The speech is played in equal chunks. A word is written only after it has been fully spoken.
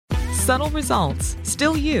Subtle results,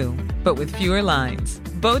 still you, but with fewer lines.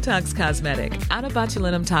 Botox Cosmetic, out of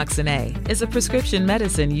botulinum toxin A, is a prescription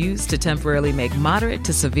medicine used to temporarily make moderate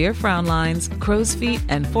to severe frown lines, crow's feet,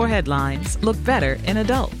 and forehead lines look better in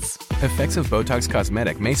adults. Effects of Botox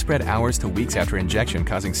Cosmetic may spread hours to weeks after injection,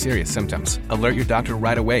 causing serious symptoms. Alert your doctor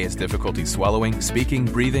right away as difficulty swallowing, speaking,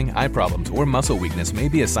 breathing, eye problems, or muscle weakness may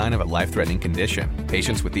be a sign of a life-threatening condition.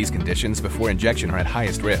 Patients with these conditions before injection are at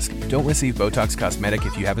highest risk. Don't receive Botox Cosmetic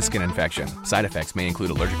if you have a skin infection. Side effects may include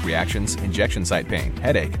allergic reactions, injection site pain,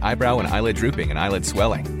 headache, eyebrow and eyelid drooping, and eyelid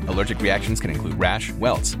swelling. Allergic reactions can include rash,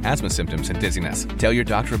 welts, asthma symptoms, and dizziness. Tell your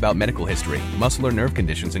doctor about medical history, muscle or nerve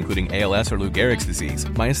conditions including ALS or Lou Gehrig's disease,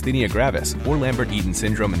 myasthenia gravis, or Lambert-Eaton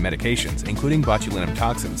syndrome, and medications, including botulinum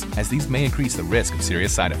toxins, as these may increase the risk of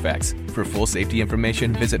serious side effects. For full safety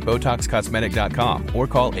information, visit BotoxCosmetic.com or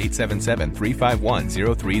call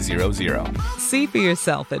 877-351-0300. See for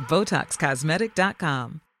yourself at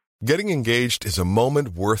BotoxCosmetic.com. Getting engaged is a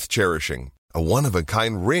moment worth cherishing. A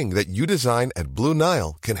one-of-a-kind ring that you design at Blue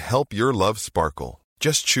Nile can help your love sparkle.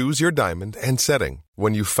 Just choose your diamond and setting.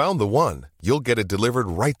 When you've found the one, you'll get it delivered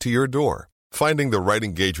right to your door. Finding the right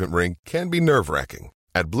engagement ring can be nerve-wracking.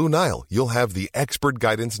 At Blue Nile, you'll have the expert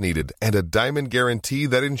guidance needed and a diamond guarantee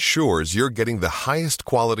that ensures you're getting the highest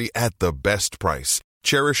quality at the best price.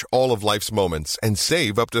 Cherish all of life's moments and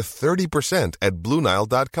save up to 30% at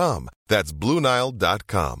BlueNile.com. That's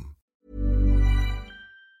BlueNile.com.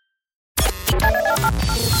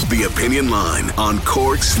 The Opinion Line on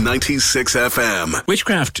Cork's 96 FM.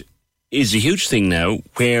 Witchcraft is a huge thing now,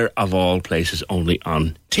 where of all places only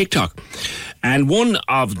on TikTok. And one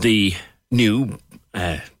of the new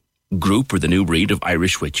group, or the new breed of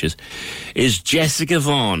Irish witches, is Jessica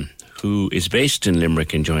Vaughan, who is based in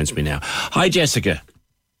Limerick and joins me now. Hi, Jessica.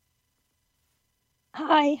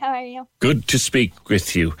 Hi, how are you? Good to speak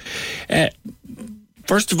with you.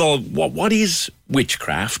 First of all, what is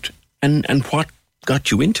witchcraft, and what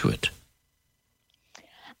got you into it?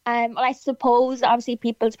 Well, I suppose obviously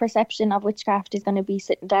people's perception of witchcraft is going to be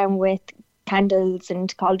sitting down with candles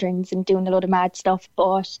and cauldrons and doing a lot of mad stuff,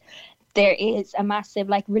 but there is a massive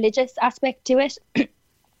religious aspect to it.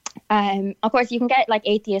 Of course, you can get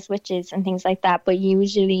atheist witches and things like that, but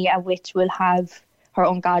usually a witch will have her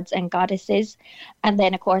own gods and goddesses, and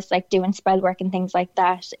then of course doing spell work and things like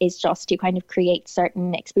that is just to kind of create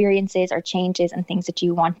certain experiences or changes and things that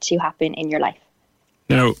you want to happen in your life.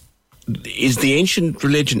 Now, is the ancient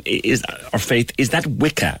religion, or faith, is that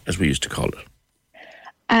Wicca, as we used to call it?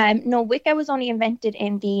 No, Wicca was only invented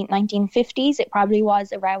in the 1950s. It probably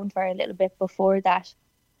was around for a little bit before that,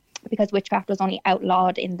 because witchcraft was only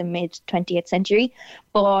outlawed in the mid-20th century.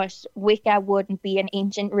 But Wicca wouldn't be an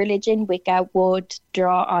ancient religion. Wicca would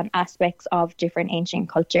draw on aspects of different ancient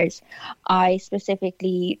cultures. I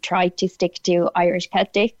specifically tried to stick to Irish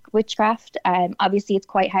Celtic witchcraft. Obviously, it's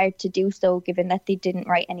quite hard to do so, given that they didn't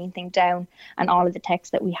write anything down, and all of the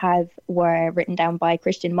texts that we have were written down by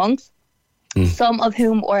Christian monks. Some of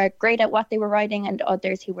whom were great at what they were writing, and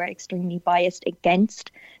others who were extremely biased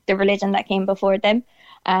against the religion that came before them.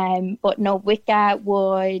 But no, Wicca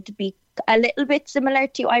would be a little bit similar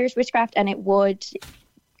to Irish witchcraft, and it would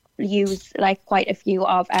use quite a few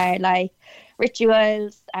of our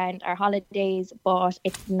rituals and our holidays, but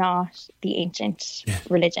it's not the ancient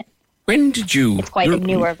religion. When did you... It's quite a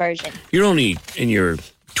newer version. You're only in your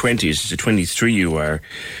 20s, so 23 you are.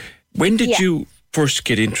 When did you first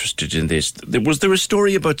get interested in this? Was there a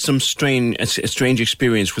story about some strange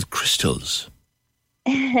experience with crystals?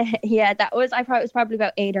 Yeah, I was probably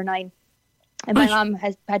about 8 or 9. And my mom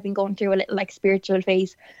had been going through a little spiritual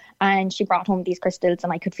phase, and she brought home these crystals,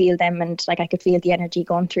 and I could feel them, and I could feel the energy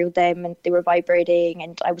going through them, and they were vibrating,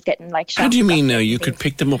 and I was getting shocked. How do you mean now? You could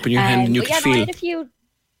pick them up in your hand and you could feel... I had a few...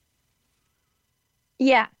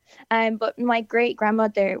 Yeah, but my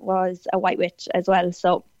great-grandmother was a white witch as well,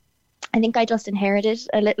 so I think I just inherited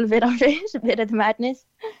a little bit of it, a bit of the madness.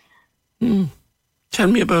 Tell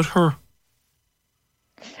me about her.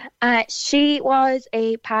 She was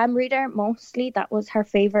a palm reader, mostly. That was her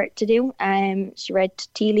favourite to do. She read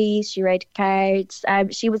tea leaves, she read cards.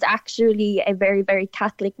 She was actually a very, very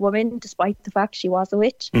Catholic woman, despite the fact she was a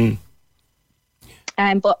witch.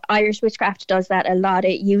 But Irish witchcraft does that a lot.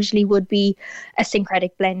 It usually would be a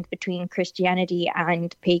syncretic blend between Christianity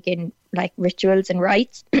and pagan rituals and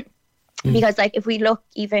rites. Because if we look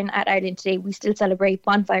even at Ireland today, we still celebrate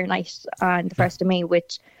Bonfire Night on the 1st of May,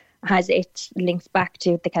 which has its links back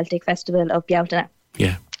to the Celtic festival of Bealtaine,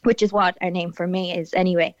 which is what our name for May is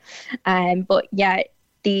anyway. But yeah,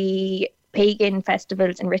 the pagan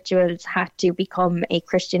festivals and rituals had to become a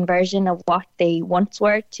Christian version of what they once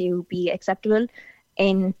were to be acceptable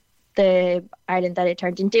in the Ireland that it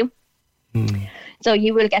turned into. So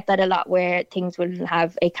you will get that a lot where things will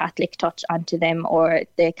have a Catholic touch onto them, or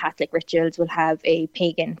the Catholic rituals will have a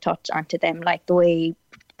pagan touch onto them, like the way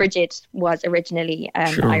Bridget was originally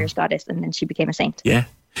an Irish goddess and then she became a saint. Yeah.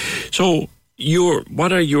 So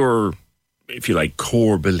what are your, if you like,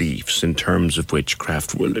 core beliefs in terms of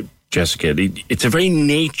witchcraft? Well, Jessica, it's a very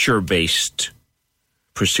nature-based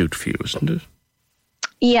pursuit for you, isn't it?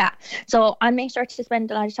 Yeah, so I make sure to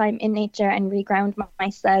spend a lot of time in nature and reground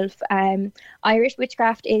myself. Irish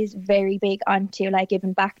witchcraft is very big onto like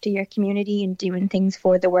giving back to your community and doing things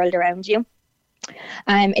for the world around you.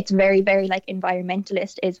 It's very, very like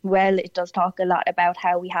environmentalist as well. It does talk a lot about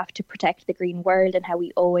how we have to protect the green world and how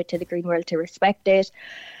we owe it to the green world to respect it.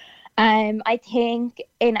 I think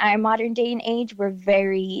in our modern day and age, we're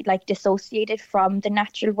very like dissociated from the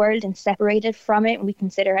natural world and separated from it. We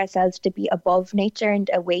consider ourselves to be above nature and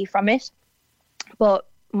away from it. But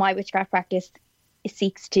my witchcraft practice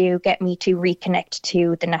seeks to get me to reconnect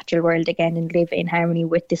to the natural world again and live in harmony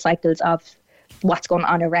with the cycles of what's going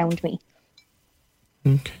on around me.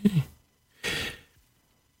 Okay.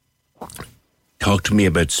 Talk to me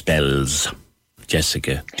about spells,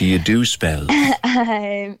 Jessica. Do you do spells?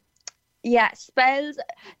 Yeah, spells.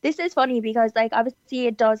 This is funny because like obviously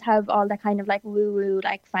it does have all that kind of like woo-woo,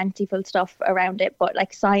 like fanciful stuff around it, but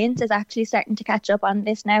like science is actually starting to catch up on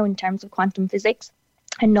this now in terms of quantum physics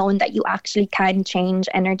and knowing that you actually can change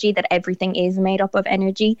energy, that everything is made up of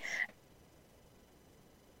energy,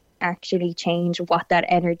 actually change what that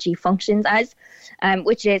energy functions as,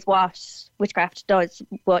 which is what witchcraft does.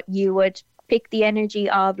 But you would pick the energy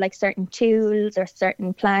of like certain tools or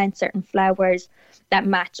certain plants, certain flowers that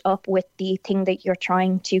match up with the thing that you're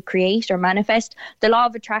trying to create or manifest. The law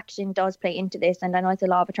of attraction does play into this, and I know the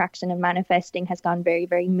law of attraction and manifesting has gone very,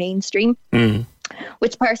 very mainstream,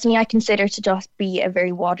 which personally I consider to just be a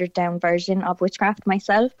very watered down version of witchcraft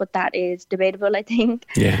myself, but that is debatable, I think.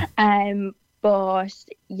 Yeah. But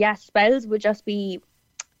yeah, spells would just be,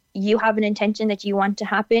 you have an intention that you want to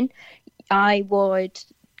happen. I would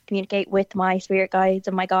communicate with my spirit guides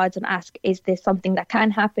and my gods and ask, is this something that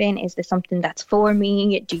can happen? Is this something that's for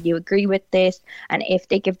me? Do you agree with this? And if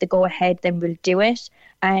they give the go ahead, then we'll do it.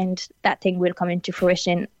 And that thing will come into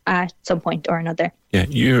fruition at some point or another. Yeah,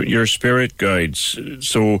 your spirit guides.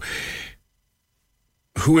 So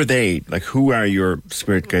who are they? Like, who are your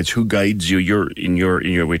spirit guides? Who guides you in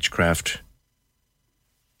your witchcraft?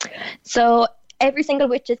 So every single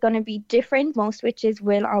witch is going to be different. Most witches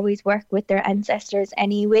will always work with their ancestors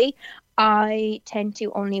anyway. I tend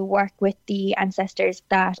to only work with the ancestors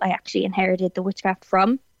that I actually inherited the witchcraft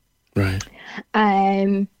from. Right.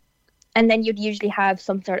 And then you'd usually have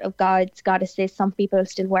some sort of gods, goddesses. Some people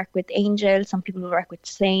still work with angels. Some people work with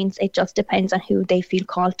saints. It just depends on who they feel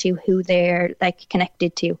called to, who they're like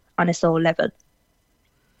connected to on a soul level.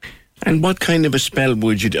 And what kind of a spell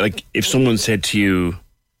would you do? Like, if someone said to you,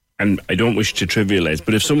 and I don't wish to trivialise,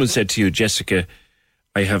 but if someone said to you, Jessica,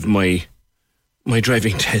 I have my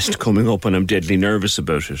driving test coming up and I'm deadly nervous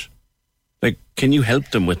about it, like, can you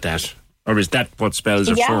help them with that? Or is that what spells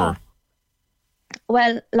are for?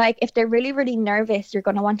 Well, like, if they're really, really nervous, you're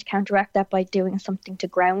going to want to counteract that by doing something to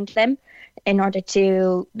ground them in order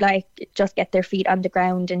to, like, just get their feet on the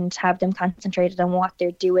ground and have them concentrated on what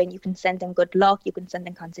they're doing. You can send them good luck. You can send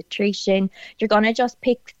them concentration. You're going to just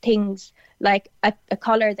pick things like a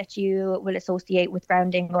colour that you will associate with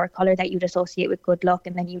grounding, or a colour that you'd associate with good luck,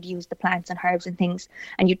 and then you'd use the plants and herbs and things,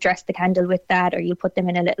 and you dress the candle with that, or you put them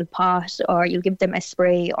in a little pot, or you'll give them a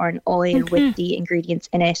spray or an oil with the ingredients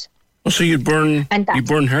in it. Oh, so you burn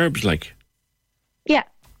herbs, like? Yeah.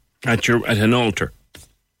 At an altar?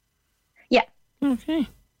 Yeah. Okay.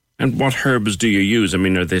 And what herbs do you use? I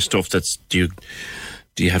mean, are they stuff that's, do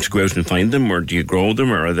you have to go out and find them, or do you grow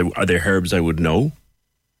them, or are they herbs I would know?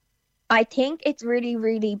 I think it's really,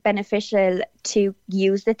 really beneficial to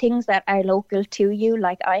use the things that are local to you.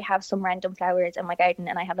 Like, I have some random flowers in my garden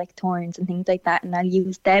and I have like thorns and things like that, and I'll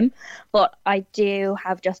use them. But I do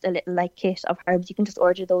have just a little like kit of herbs. You can just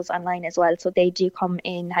order those online as well. So they do come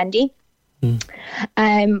in handy.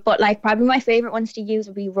 But like, probably my favorite ones to use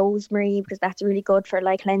would be rosemary, because that's really good for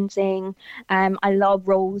like cleansing. I love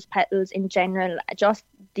rose petals in general. Just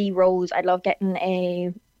the rose. I love getting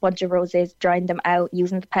a bunch of roses, drying them out,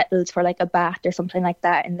 using the petals for like a bath or something like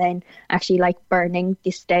that, and then actually like burning the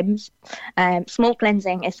stems. Smoke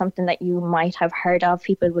cleansing is something that you might have heard of.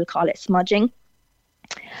 People will call it smudging.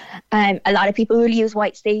 A lot of people will use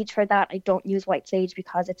white sage for that. I don't use white sage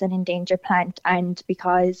because it's an endangered plant, and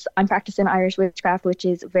because I'm practicing Irish witchcraft, which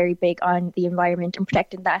is very big on the environment and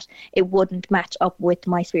protecting that, it wouldn't match up with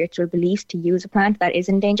my spiritual beliefs to use a plant that is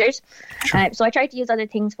endangered. Sure. So I try to use other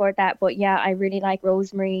things for that, but yeah, I really like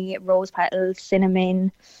rosemary, rose petals,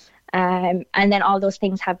 cinnamon, and then all those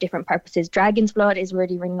things have different purposes. Dragon's blood is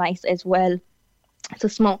really, really nice as well. So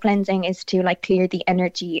smoke cleansing is to like clear the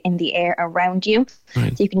energy in the air around you.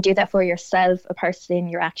 Right. So you can do that for yourself, a person,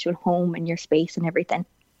 your actual home and your space and everything.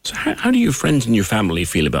 So how do your friends and your family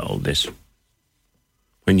feel about all this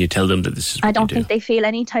when you tell them that this is what I don't you do? think they feel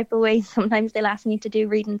any type of way. Sometimes they'll ask me to do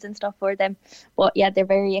readings and stuff for them. But yeah, they're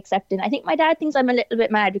very accepting. I think my dad thinks I'm a little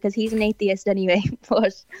bit mad because he's an atheist anyway.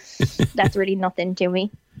 But that's really nothing to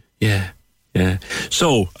me. Yeah.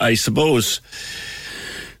 So I suppose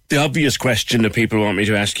the obvious question that people want me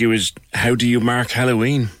to ask you is, how do you mark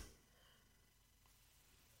Halloween?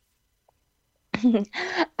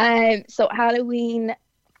 So Halloween,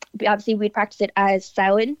 obviously we'd practice it as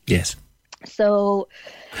Samhain. Yes. So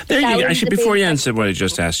There you go. Samhain's Actually, the before big- you answer what I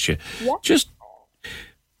just asked you, Yeah. just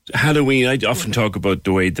Halloween, I often talk about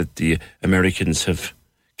the way that the Americans have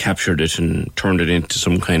captured it and turned it into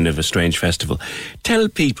some kind of a strange festival. Tell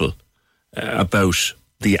people about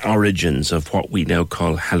the origins of what we now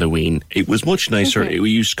call Halloween. It was much nicer.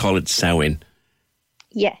 We used to call it Samhain.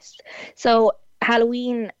 Yes. So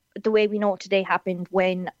Halloween, the way we know it today, happened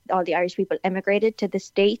when all the Irish people emigrated to the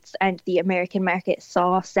States, and the American market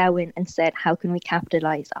saw Samhain and said, how can we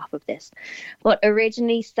capitalise off of this? But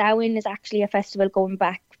originally, Samhain is actually a festival going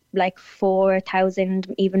back like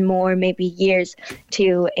 4,000, even more, maybe years,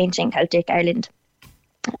 to ancient Celtic Ireland.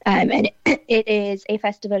 And it is a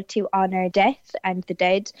festival to honour death and the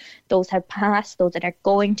dead, those have passed, those that are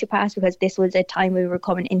going to pass, because this was a time we were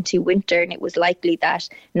coming into winter and it was likely that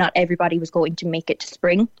not everybody was going to make it to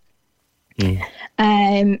spring.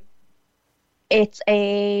 It's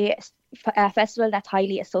a festival that's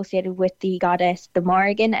highly associated with the goddess, the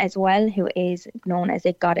Morrigan, as well, who is known as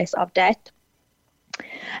a goddess of death.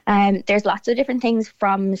 There's lots of different things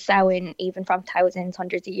from Samhain, even from thousands,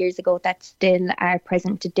 hundreds of years ago, that still are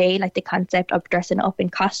present today. Like the concept of dressing up in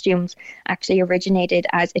costumes actually originated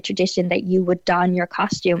as a tradition that you would don your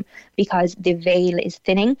costume because the veil is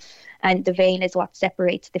thinning, and the veil is what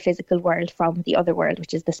separates the physical world from the other world,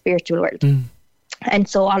 which is the spiritual world. And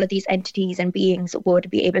so all of these entities and beings would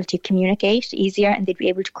be able to communicate easier, and they'd be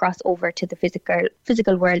able to cross over to the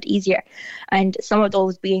physical world easier. And some of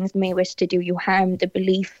those beings may wish to do you harm. The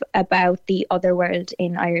belief about the other world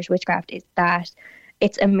in Irish witchcraft is that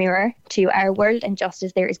it's a mirror to our world, and just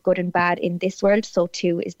as there is good and bad in this world, so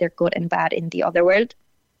too is there good and bad in the other world.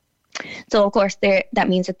 So of course that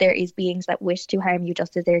means that there is beings that wish to harm you,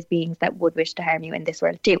 just as there's beings that would wish to harm you in this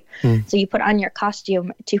world too. So you put on your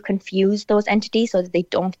costume to confuse those entities so that they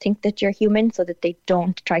don't think that you're human, so that they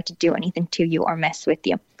don't try to do anything to you or mess with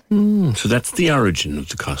you. So that's the origin of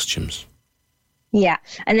the costumes. Yeah.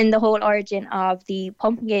 And then the whole origin of the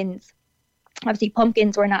pumpkins. Obviously,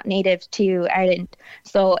 pumpkins were not native to Ireland,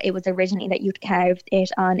 so it was originally that you'd carved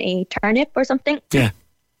it on a turnip or something. Yeah.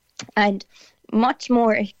 And much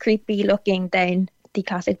more creepy looking than the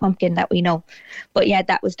classic pumpkin that we know. But yeah,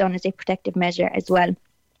 that was done as a protective measure as well.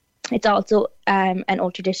 It's also an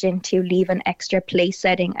old tradition to leave an extra place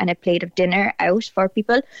setting and a plate of dinner out for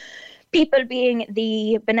people. People being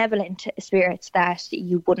the benevolent spirits that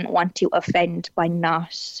you wouldn't want to offend by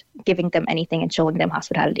not giving them anything and showing them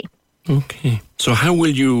hospitality. Okay. So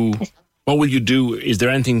what will you do? Is there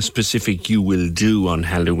anything specific you will do on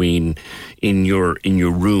Halloween in your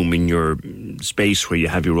room, in your space where you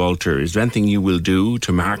have your altar? Is there anything you will do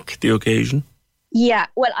to mark the occasion? Yeah,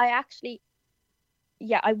 well, I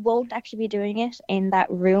won't actually be doing it in that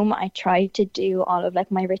room. I try to do all of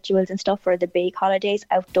like my rituals and stuff for the big holidays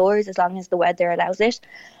outdoors, as long as the weather allows it.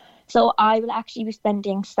 So I will actually be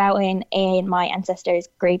spending Samhain in my ancestors'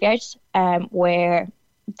 graveyards, where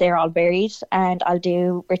they're all buried, and I'll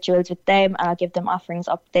do rituals with them, and I'll give them offerings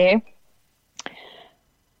up there.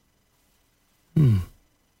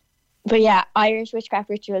 But yeah, Irish witchcraft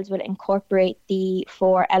rituals will incorporate the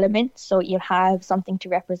 4 elements. So you'll have something to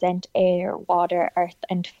represent air, water, earth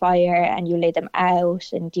and fire, and you lay them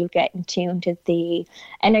out, and you'll get in tune to the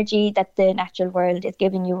energy that the natural world is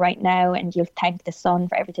giving you right now, and you'll thank the sun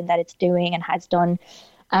for everything that it's doing and has done.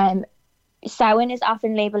 Samhain is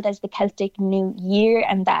often labelled as the Celtic New Year,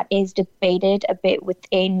 and that is debated a bit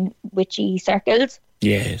within witchy circles.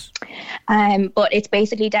 Yes. But it's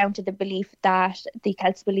basically down to the belief that the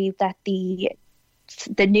Celts believe that the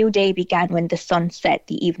new day began when the sun set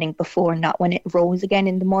the evening before, not when it rose again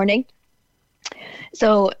in the morning.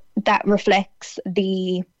 So that reflects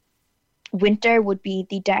the winter would be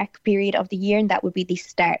the dark period of the year, and that would be the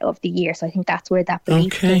start of the year. So I think that's where that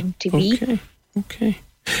belief came to be. Okay.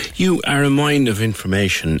 You are a mine of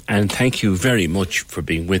information, and thank you very much for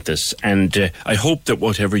being with us. And I hope that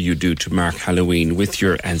whatever you do to mark Halloween with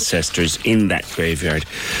your ancestors in that graveyard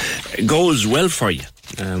goes well for you.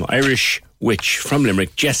 Irish witch from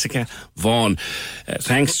Limerick, Jessica Vaughan.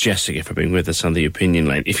 Thanks, Jessica, for being with us on the Opinion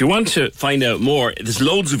Line. If you want to find out more, there's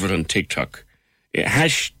loads of it on TikTok.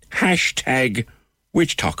 Hashtag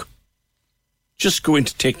witch talk. Just go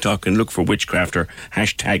into TikTok and look for witchcraft or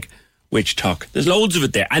hashtag witch talk. There's loads of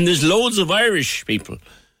it there, and there's loads of Irish people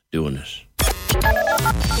doing it.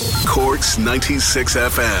 Cork's 96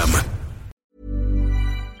 FM.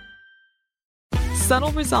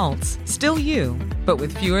 Subtle results, still you, but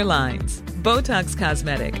with fewer lines. Botox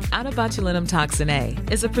Cosmetic, out of botulinum toxin A,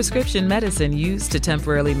 is a prescription medicine used to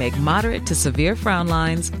temporarily make moderate to severe frown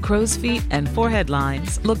lines, crow's feet, and forehead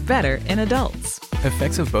lines look better in adults.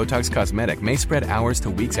 Effects of Botox Cosmetic may spread hours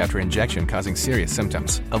to weeks after injection, causing serious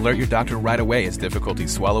symptoms. Alert your doctor right away as difficulty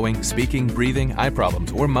swallowing, speaking, breathing, eye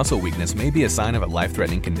problems, or muscle weakness may be a sign of a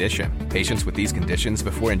life-threatening condition. Patients with these conditions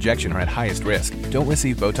before injection are at highest risk. Don't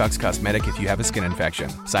receive Botox Cosmetic if you have a skin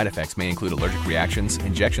infection. Side effects may include allergic reactions,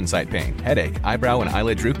 injection site pain, headache, eyebrow and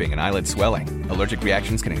eyelid drooping, and eyelid swelling. Allergic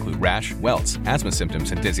reactions can include rash, welts, asthma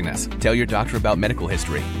symptoms, and dizziness. Tell your doctor about medical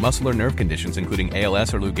history, muscle or nerve conditions including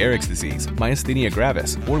ALS or Lou Gehrig's disease, myasthenia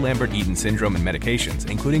gravis, or Lambert-Eaton syndrome, and medications,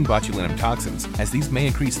 including botulinum toxins, as these may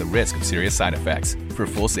increase the risk of serious side effects. For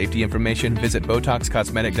full safety information, visit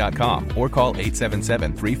BotoxCosmetic.com or call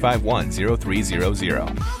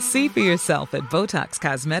 877-351-0300. See for yourself at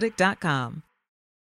BotoxCosmetic.com.